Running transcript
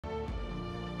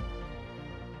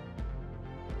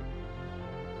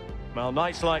Well,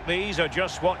 nights like these are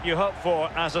just what you hope for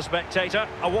as a spectator.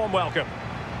 A warm welcome.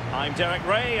 I'm Derek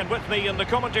Ray, and with me in the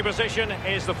commentary position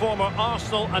is the former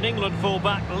Arsenal and England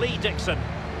fullback Lee Dixon.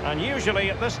 And usually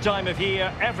at this time of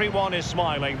year, everyone is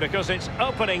smiling because it's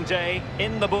opening day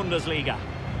in the Bundesliga.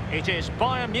 It is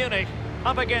Bayern Munich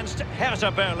up against Hertha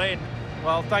Berlin.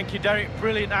 Well, thank you, Derek.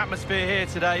 Brilliant atmosphere here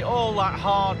today. All that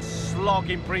hard slog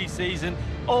in pre-season,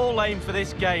 all aim for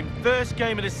this game. First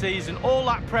game of the season, all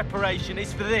that preparation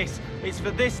is for this. It's for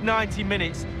this 90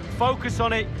 minutes. Focus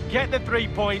on it, get the 3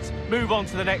 points, move on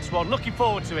to the next one. Looking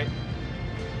forward to it.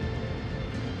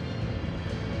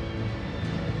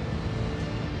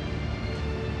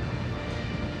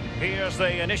 Here's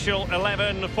the initial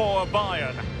 11 for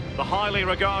Bayern. The highly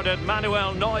regarded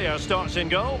Manuel Neuer starts in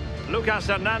goal. Lucas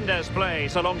Hernandez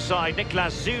plays alongside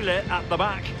Niklas Süle at the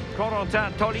back.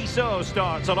 Corentin Tolisso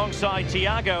starts alongside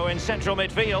Thiago in central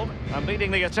midfield. And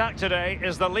leading the attack today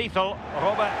is the lethal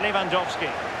Robert Lewandowski.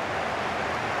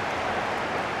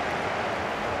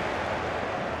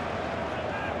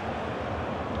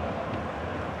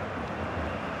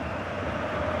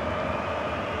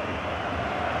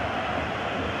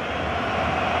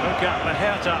 Look at the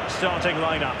Hertha starting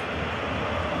lineup.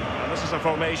 This is a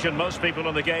formation most people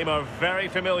in the game are very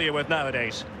familiar with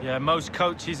nowadays. Yeah, most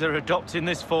coaches are adopting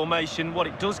this formation. What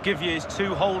it does give you is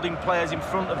 2 holding players in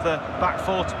front of the back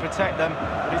 4 to protect them,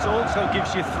 but it also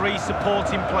gives you 3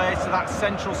 supporting players to that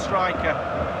central striker.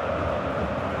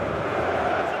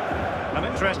 I'm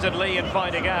interested, Lee, in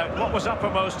finding out what was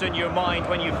uppermost in your mind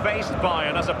when you faced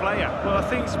Bayern as a player. Well, I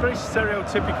think it's very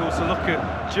stereotypical to look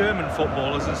at German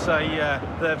footballers and say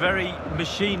they're very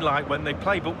machine-like when they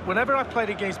play. But whenever I played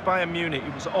against Bayern Munich,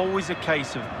 it was always a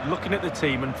case of looking at the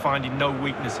team and finding no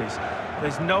weaknesses.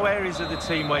 There's no areas of the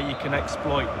team where you can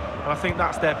exploit, and I think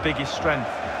that's their biggest strength.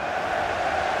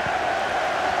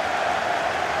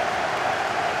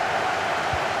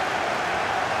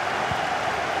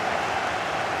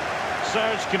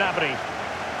 Serge Gnabry.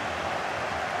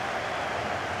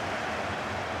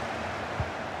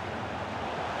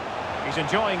 He's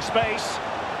enjoying space.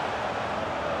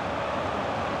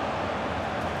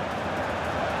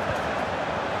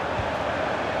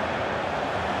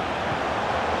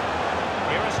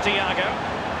 Here is Thiago.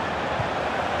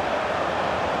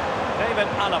 David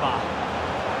Alaba.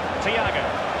 Thiago.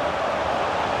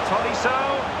 Tolisso.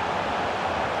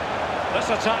 This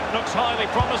attack looks highly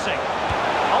promising.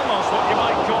 Almost what you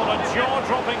might call a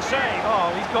jaw-dropping save.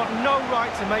 Oh, he's got no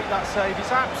right to make that save.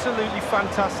 It's absolutely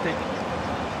fantastic.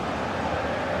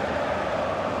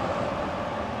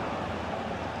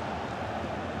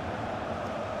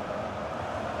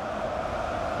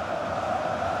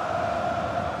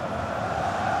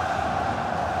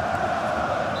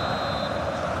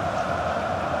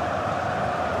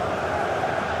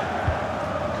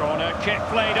 Corner kick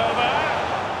played over.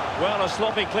 Well, a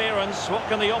sloppy clearance. What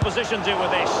can the opposition do with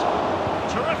this?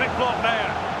 Terrific block there.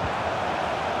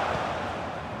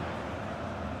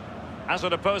 As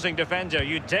an opposing defender,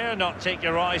 you dare not take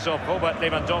your eyes off Robert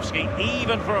Lewandowski,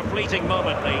 even for a fleeting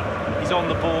moment, Lee. He's on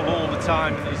the ball all the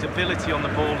time. His ability on the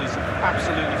ball is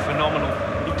absolutely phenomenal.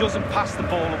 He doesn't pass the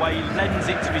ball away. He lends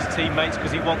it to his teammates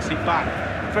because he wants it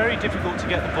back. Very difficult to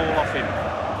get the ball off him.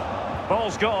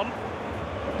 Ball's gone.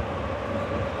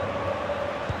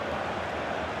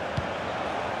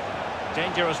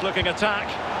 Dangerous looking attack.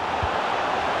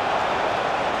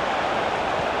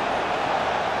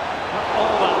 Not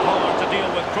all that hard to deal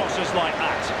with crosses like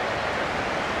that.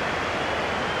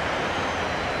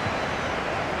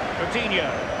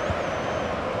 Coutinho.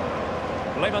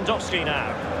 Lewandowski now.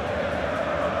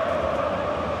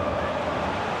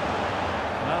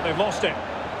 Now they've lost it.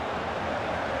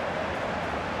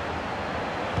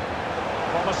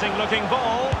 Promising looking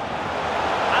ball.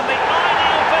 And the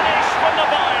ideal finish from the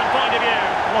Bayern point of view.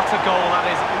 What a goal that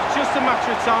is. It was just a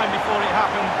matter of time before it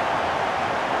happened.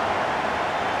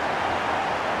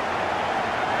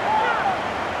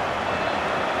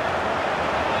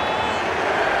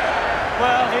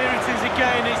 Well, here it is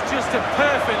again. It's just a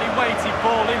perfectly weighted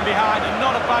ball in behind and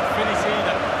not a bad finish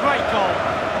either. Great goal.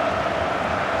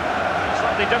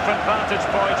 Slightly different vantage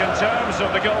point in terms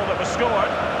of the goal that was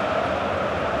scored.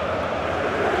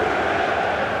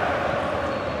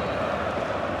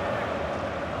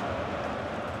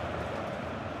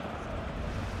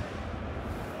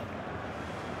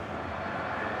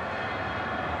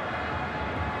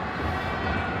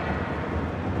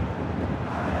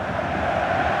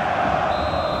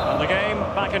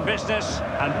 Back in business,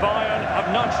 and Bayern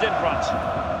have nudged in front.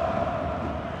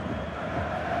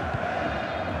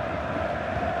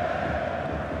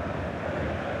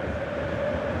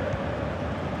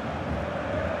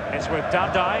 It's with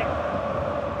Dadai.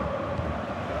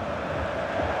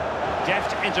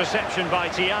 Deft interception by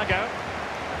Thiago.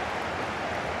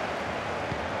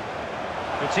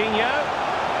 Coutinho.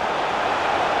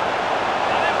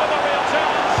 And in with a real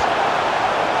chance.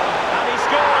 And he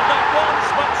scored not once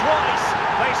but twice.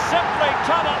 They simply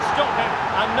cannot stop him.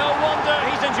 And no wonder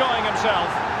he's enjoying himself.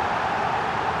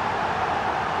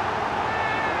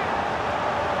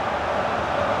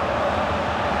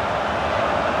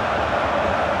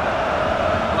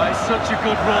 Such a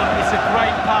good run, it's a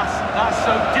great pass. That's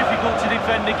so difficult to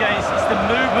defend against. It's the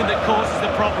movement that causes the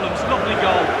problems. Lovely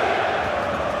goal.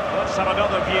 Let's have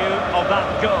another view of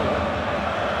that goal.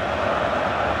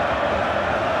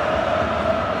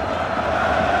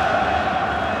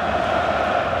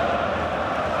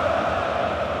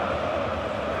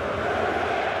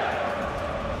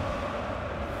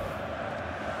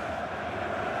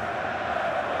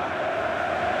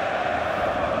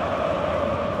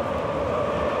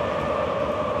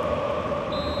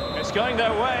 It's going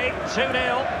their way,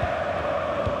 2-0.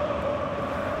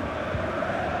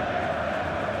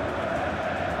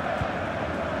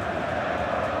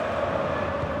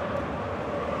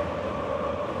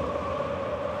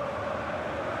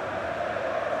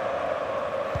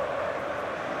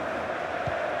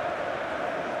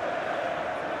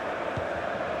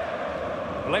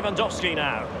 Lewandowski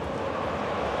now.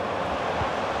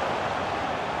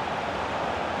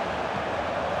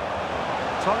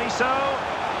 Tolisso.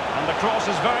 And the cross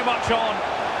is very much on.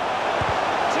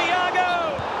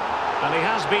 Thiago! And he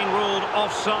has been ruled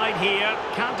offside here.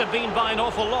 Can't have been by an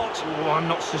awful lot. Oh, I'm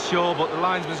not so sure, but the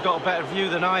linesman's got a better view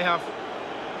than I have.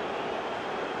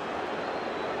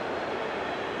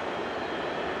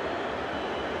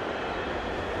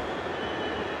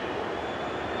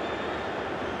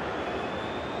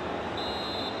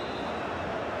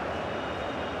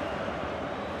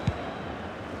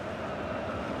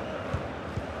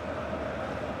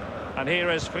 And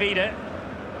here is Friede.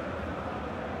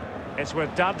 It's with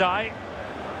Dadai. He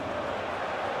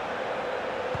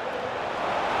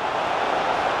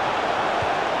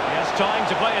has time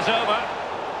to play it over.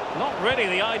 Not really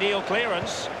the ideal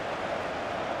clearance.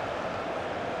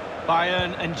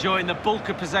 Bayern enjoying the bulk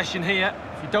of possession here.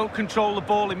 If you don't control the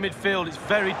ball in midfield, it's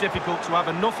very difficult to have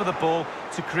enough of the ball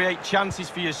to create chances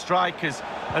for your strikers.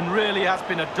 And really has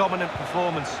been a dominant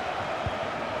performance.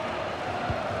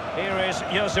 Here is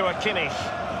Joshua Kimmich.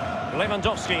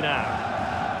 Lewandowski now.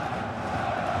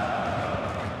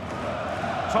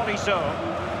 Tolisso.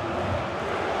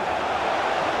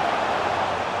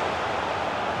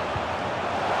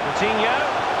 Coutinho.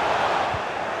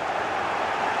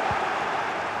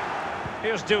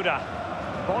 Here's Duda.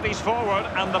 Bodies forward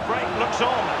and the break looks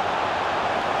on.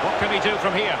 What can he do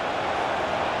from here?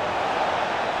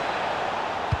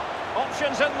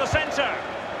 Options in the centre.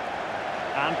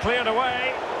 And cleared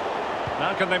away.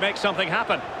 Now can they make something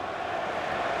happen?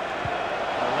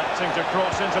 Electing to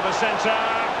cross into the centre.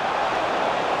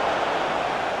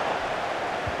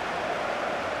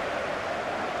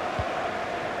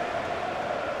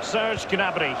 Serge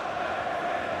Gnabry.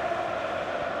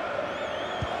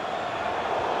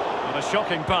 What a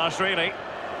shocking pass, really.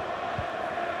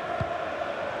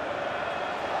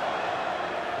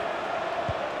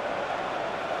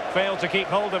 Failed to keep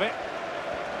hold of it.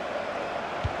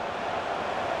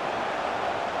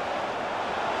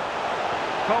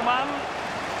 Coman,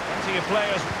 plenty of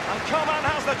players, and Coman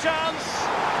has the chance.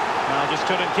 Now just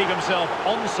couldn't keep himself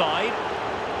onside.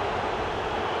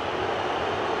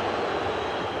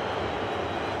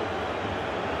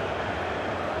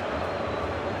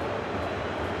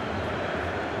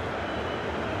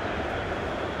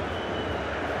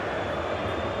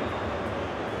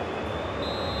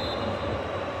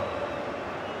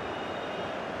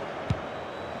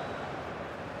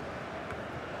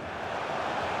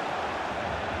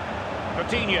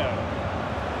 Coutinho.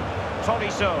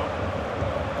 Tolisso.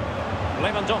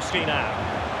 Lewandowski now.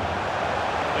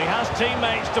 He has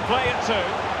teammates to play it to.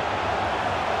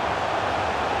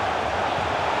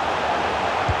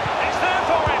 It's there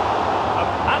for him.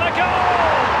 And a goal!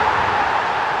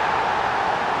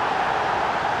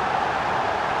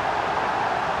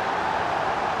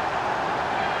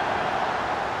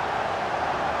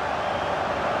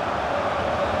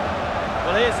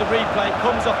 Well, here's the replay. It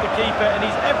comes off the keeper, and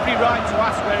he's every right to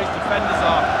ask where his defenders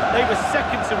are. They were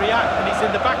second to react, and he's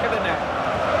in the back of the net.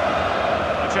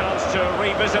 A chance to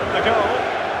revisit the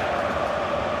goal.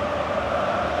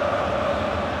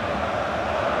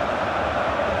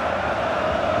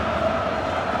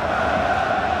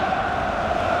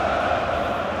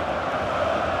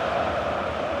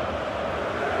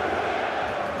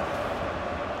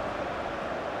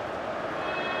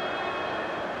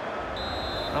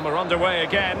 And we're underway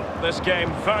again. This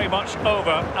game very much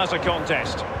over as a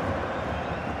contest.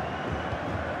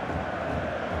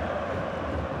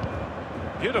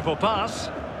 Beautiful pass.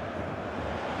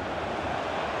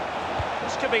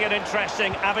 This could be an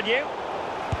interesting avenue.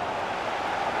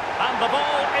 And the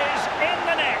ball is in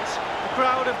the net. The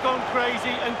crowd have gone crazy,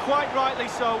 and quite rightly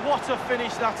so. What a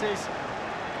finish that is.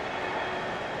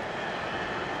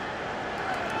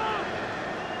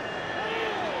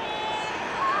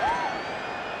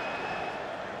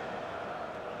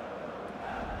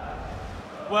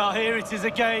 Well, here it is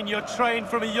again. You're trained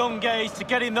from a young age to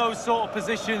get in those sort of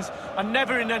positions, and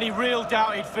never in any real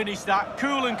doubt he'd finish that.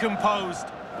 Cool and composed.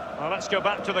 Well, let's go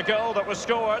back to the goal that was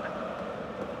scored.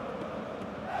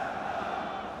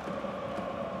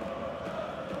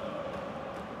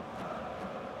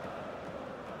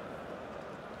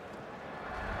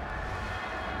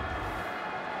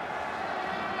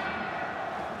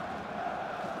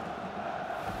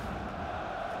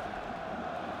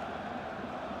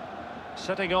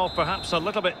 Setting off perhaps a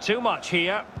little bit too much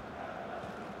here.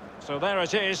 So there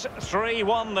it is,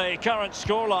 3-1 the current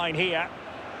scoreline here.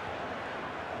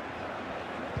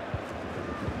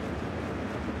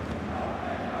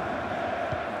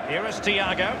 Here is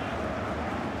Thiago.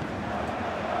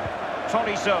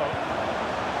 Tolisso.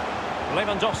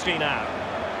 Lewandowski now.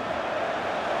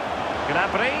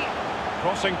 Gnabry.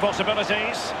 Crossing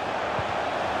possibilities.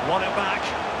 Won it back.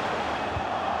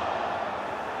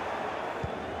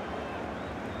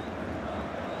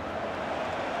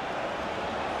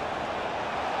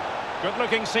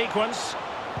 Good-looking sequence.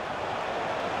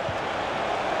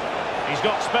 He's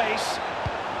got space.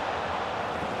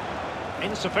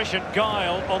 Insufficient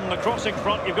guile on the crossing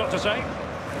front, you've got to say.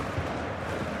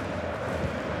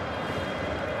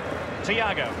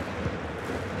 Thiago.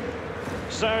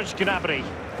 Serge Gnabry.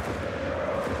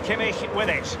 Kimmich with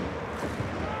it.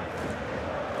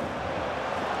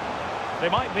 They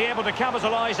might be able to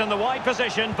capitalise in the wide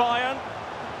position, Bayern.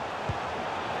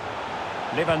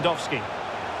 Lewandowski.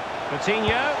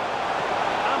 Coutinho.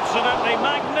 Absolutely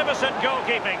magnificent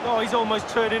goalkeeping. Oh, he's almost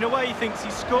turning away. He thinks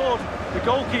he's scored. The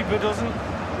goalkeeper doesn't.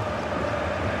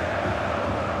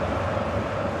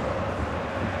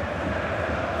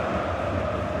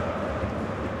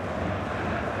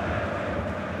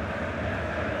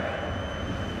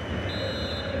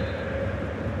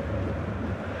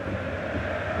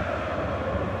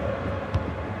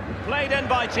 Played in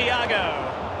by Thiago.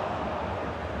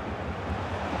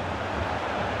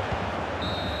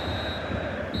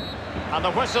 And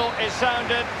the whistle is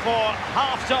sounded for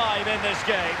half-time in this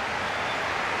game.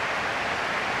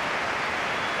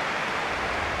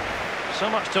 So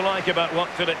much to like about what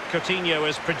Philippe Coutinho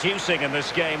is producing in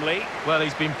this game, Lee. Well,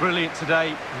 he's been brilliant today.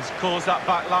 He's caused that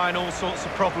back line all sorts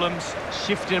of problems,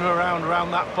 shifting him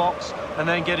around that box, and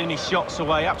then getting his shots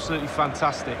away. Absolutely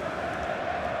fantastic.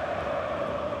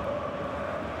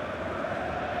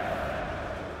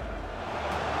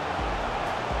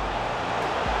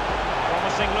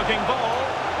 Looking ball.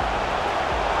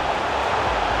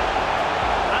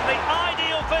 And the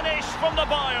ideal finish from the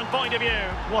Bayern point of view.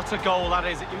 What a goal that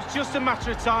is. It was just a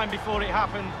matter of time before it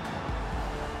happened.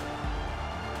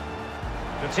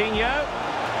 Coutinho.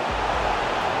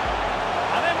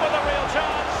 And in with a real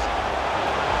chance.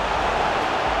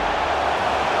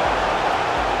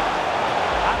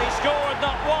 And he scored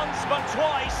not once but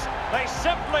twice. They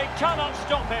simply cannot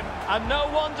stop him. And no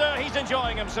wonder he's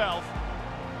enjoying himself.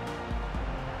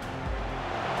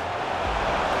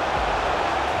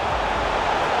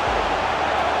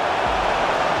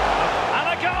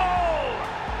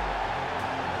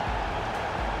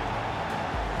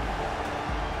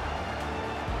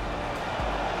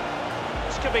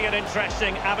 Could be an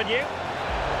interesting avenue.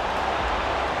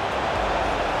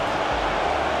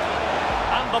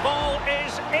 And the ball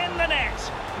is in the net.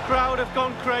 The crowd have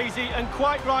gone crazy, and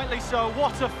quite rightly so.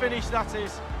 What a finish that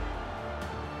is.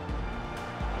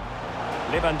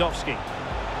 Lewandowski.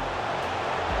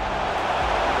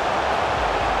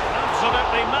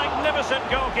 Absolutely magnificent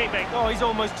goalkeeping. Oh, he's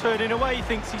almost turning away. He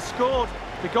thinks he's scored.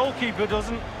 The goalkeeper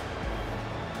doesn't.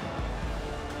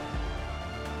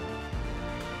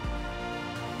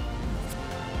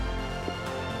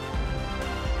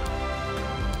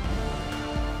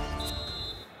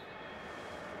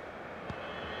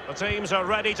 The teams are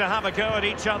ready to have a go at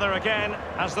each other again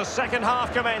as the second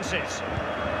half commences.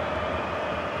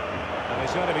 And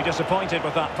he's going to be disappointed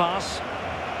with that pass.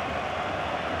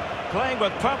 Playing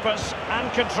with purpose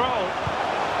and control.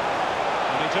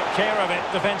 And he took care of it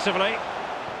defensively.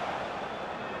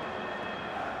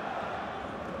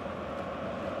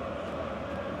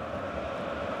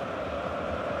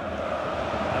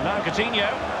 And now Coutinho.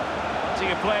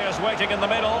 Plenty of players waiting in the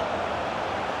middle.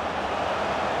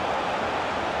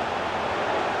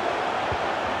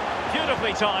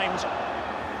 Beautifully timed.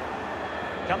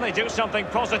 Can they do something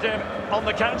positive on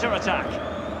the counter-attack?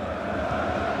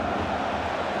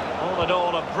 All in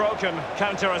all, a broken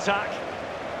counter-attack.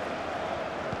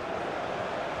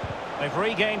 They've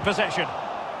regained possession.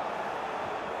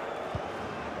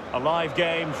 A live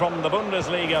game from the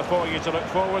Bundesliga for you to look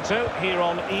forward to here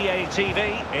on EA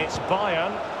TV. It's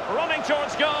Bayern running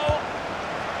towards goal.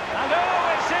 And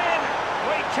oh, it's in!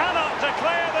 We cannot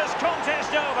declare this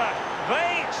contest over.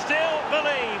 They still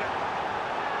believe.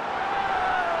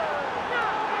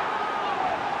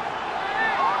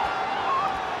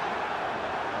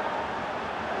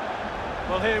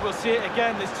 Well, here we'll see it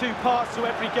again. There's two parts to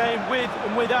every game, with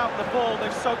and without the ball.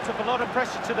 They've soaked up a lot of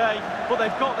pressure today, but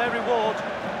they've got their reward.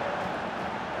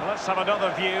 Well, let's have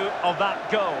another view of that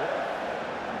goal.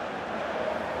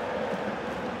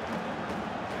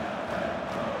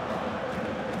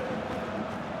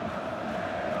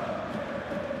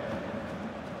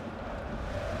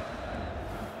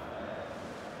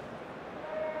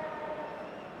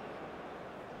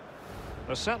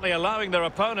 They're certainly allowing their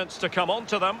opponents to come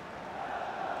onto them.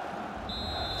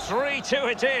 3-2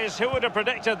 it is. Who would have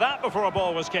predicted that before a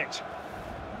ball was kicked?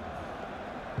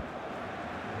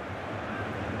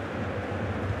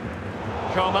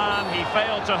 Coman, he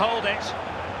failed to hold it.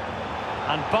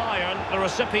 And Bayern, the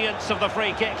recipients of the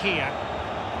free kick here.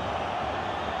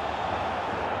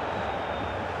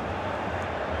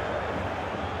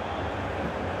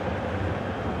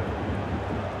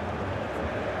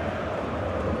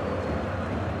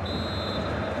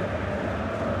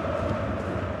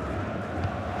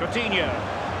 Coutinho,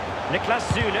 Niklas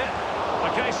Süle,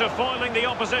 a case of foiling the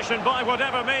opposition by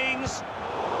whatever means.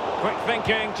 Quick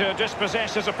thinking to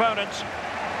dispossess his opponent.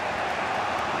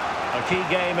 A key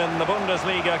game in the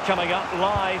Bundesliga coming up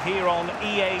live here on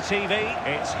EA TV.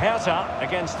 It's Hertha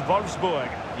against Wolfsburg.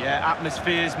 Yeah,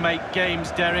 atmospheres make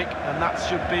games, Derek, and that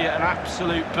should be an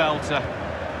absolute belter.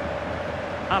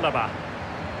 Alaba.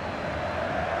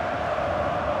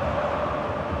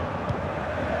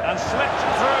 And slipped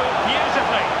through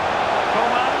beautifully.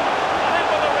 Coman, and in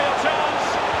with a real chance.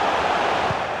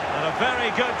 And a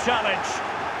very good challenge.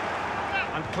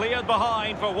 And cleared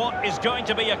behind for what is going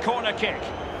to be a corner kick.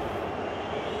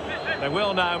 They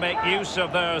will now make use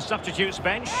of their substitutes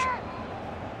bench.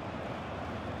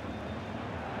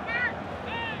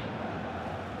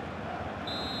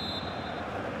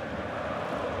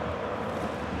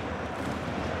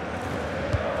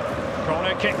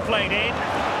 Corner kick played in.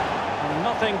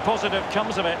 Nothing positive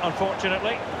comes of it,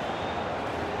 unfortunately.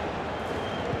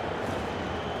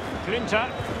 Klinter.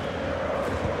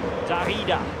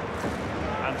 Darida.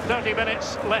 And 30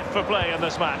 minutes left for play in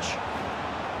this match.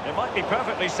 It might be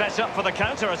perfectly set up for the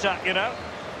counter-attack, you know.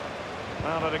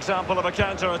 Well, an example of a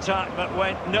counter-attack that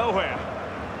went nowhere.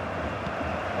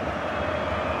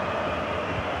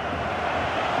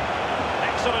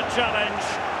 Excellent challenge.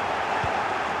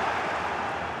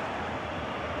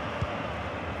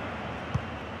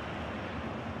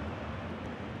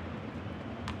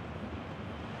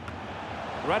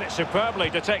 Read it superbly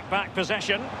to take back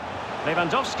possession.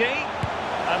 Lewandowski.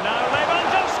 And now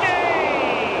Lewandowski!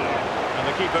 And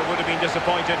the keeper would have been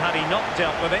disappointed had he not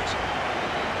dealt with it.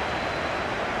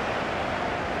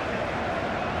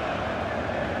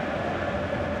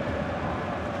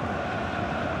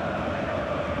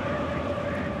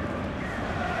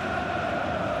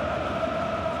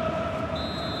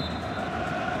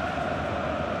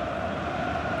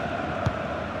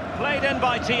 Played in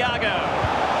by Thiago.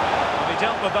 He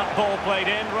dealt with that ball played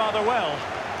in rather well.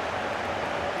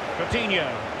 Coutinho.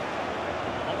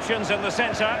 Options in the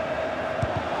centre.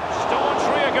 Staunch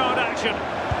rearguard action.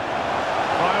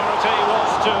 Priority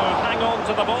was to hang on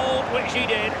to the ball, which he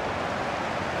did.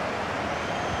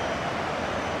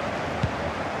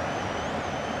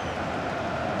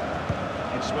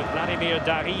 It's with Vladimir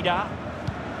Darida.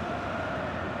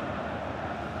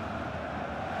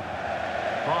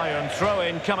 Bayern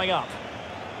throw-in coming up.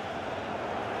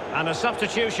 And a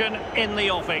substitution in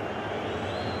the offing.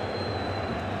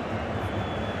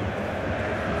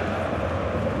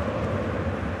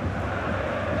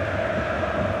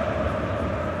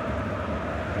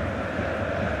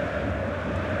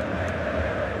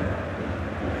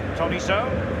 Tolisso.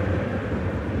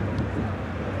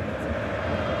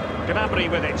 Gnabry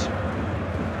with it.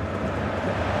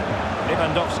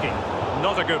 Lewandowski.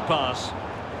 Not a good pass.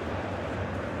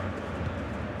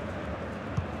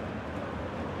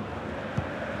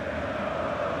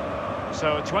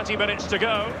 So 20 minutes to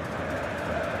go.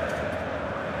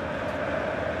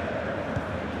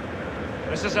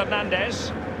 This is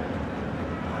Hernandez.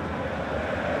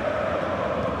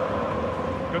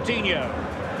 Coutinho.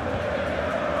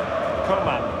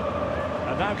 Coman.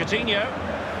 And now Coutinho.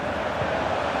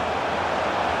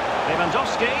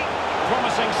 Lewandowski.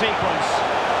 Promising sequence.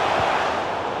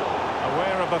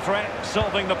 Aware of the threat,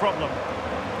 solving the problem.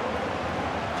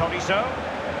 Tolisso.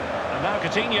 And now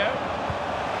Coutinho.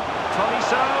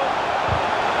 Tolisso.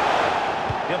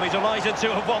 He'll be delighted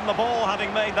to have won the ball,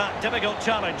 having made that difficult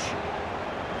challenge.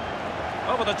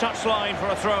 Over the touchline for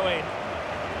a throw-in.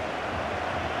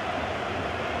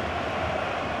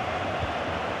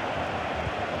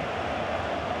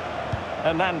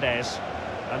 Hernandez.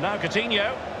 And now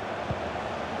Coutinho.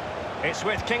 It's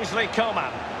with Kingsley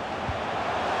Coman.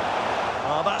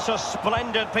 Oh, that's a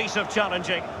splendid piece of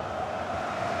challenging.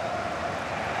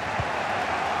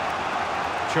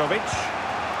 Jovic.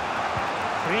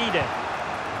 Friede.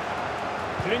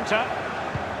 Klünter.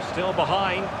 Still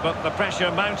behind, but the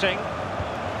pressure mounting.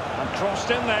 And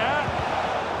crossed in there.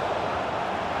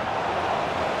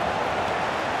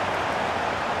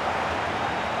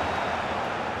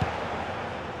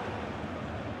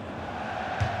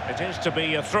 It is to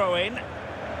be a throw-in.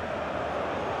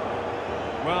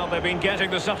 Well, they've been getting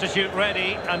the substitute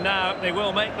ready, and now they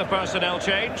will make the personnel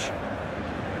change.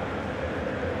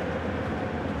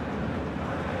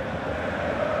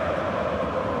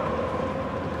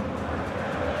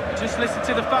 Just listen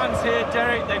to the fans here,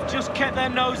 Derek. They've just kept their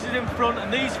noses in front,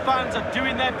 and these fans are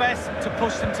doing their best to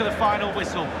push them to the final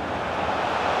whistle.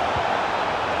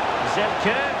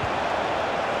 Zelke.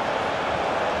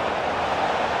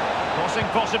 Crossing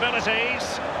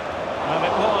possibilities. And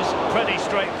it was pretty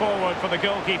straightforward for the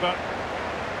goalkeeper.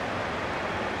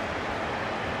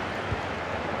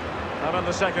 And in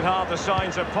the second half, the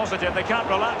signs are positive. They can't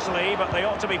relax, Lee, but they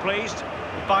ought to be pleased.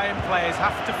 The Bayern players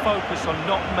have to focus on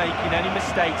not making any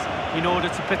mistakes in order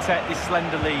to protect this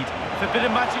slender lead. If a bit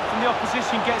of magic from the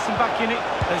opposition gets them back in it,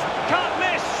 there's... Can't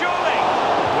miss, surely!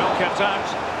 Well kept out.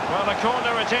 Well, a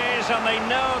corner it is, and they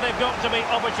know they've got to be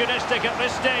opportunistic at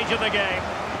this stage of the game.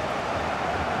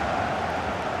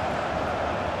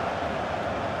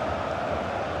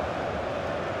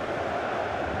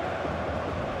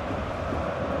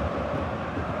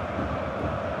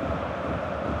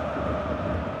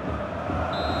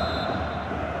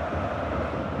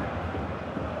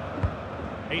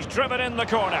 He's driven in the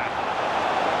corner.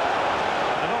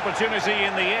 An opportunity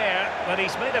in the air, but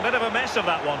he's made a bit of a mess of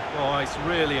that one. Oh, it's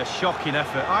really a shocking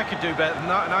effort. I could do better than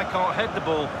that, and I can't head the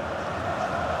ball.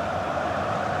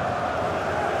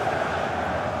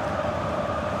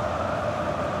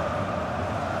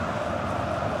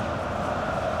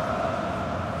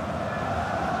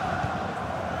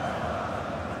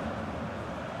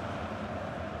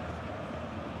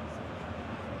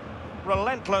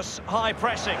 Relentless high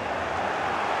pressing.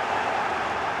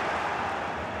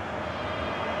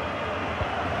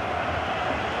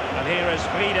 And here is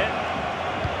Friede.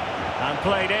 And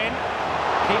played in.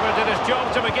 Keeper did his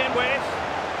job to begin with.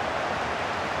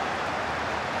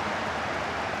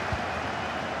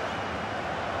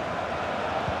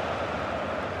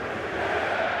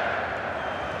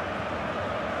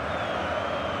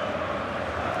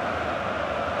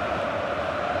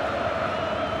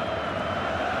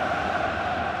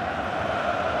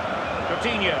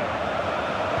 Coutinho.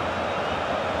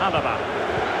 Alaba.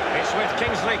 It's with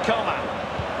Kingsley Coman.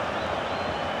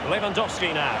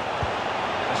 Lewandowski now.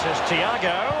 This is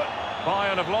Thiago.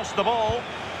 Bayern have lost the ball.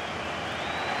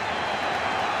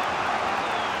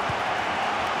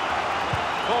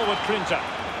 Forward Klünter.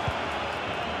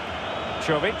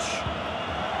 Jovic.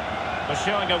 They're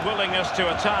showing a willingness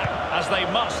to attack, as they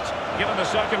must, given the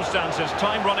circumstances.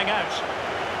 Time running out.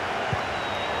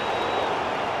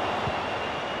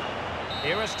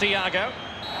 Here is Thiago.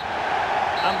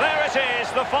 And there it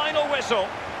is, the final whistle.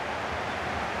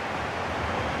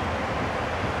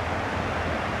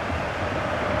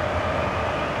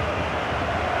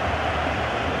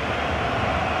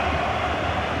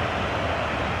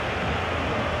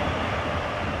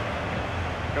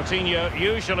 Coutinho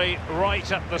usually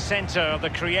right at the centre of the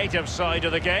creative side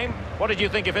of the game. What did you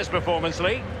think of his performance,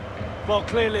 Lee? Well,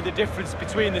 clearly the difference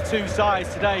between the two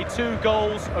sides today. 2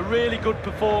 goals, a really good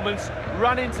performance,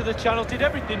 ran into the channel, did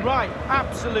everything right.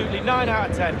 Absolutely, 9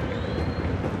 out of 10.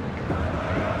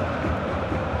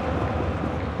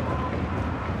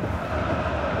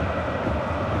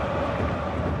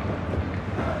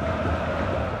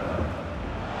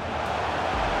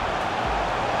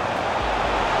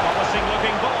 Promising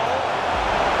looking ball.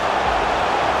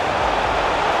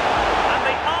 And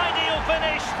the ideal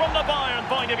finish from the Bayern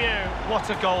point of view. What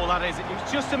a goal that is. It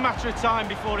was just a matter of time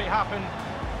before it happened.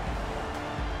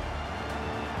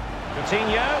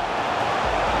 Coutinho.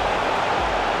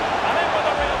 And in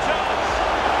with a real chance.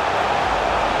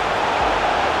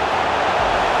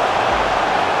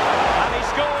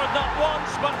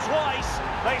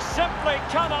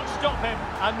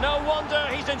 No wonder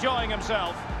he's enjoying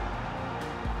himself.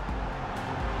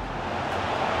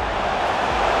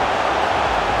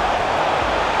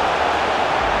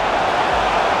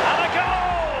 And a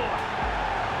goal!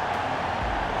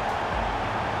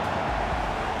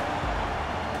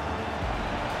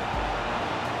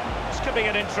 This could be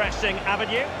an interesting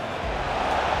avenue.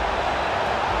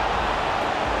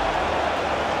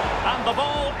 And the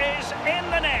ball is in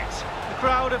the net. The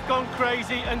crowd have gone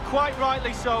crazy, and quite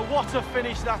rightly so. What a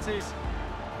finish that is.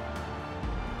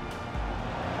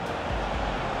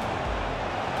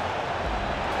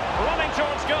 Running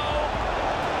towards goal.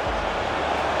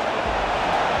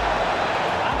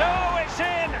 And oh, it's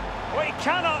in. We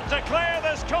cannot declare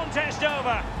this contest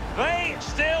over. They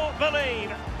still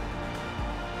believe.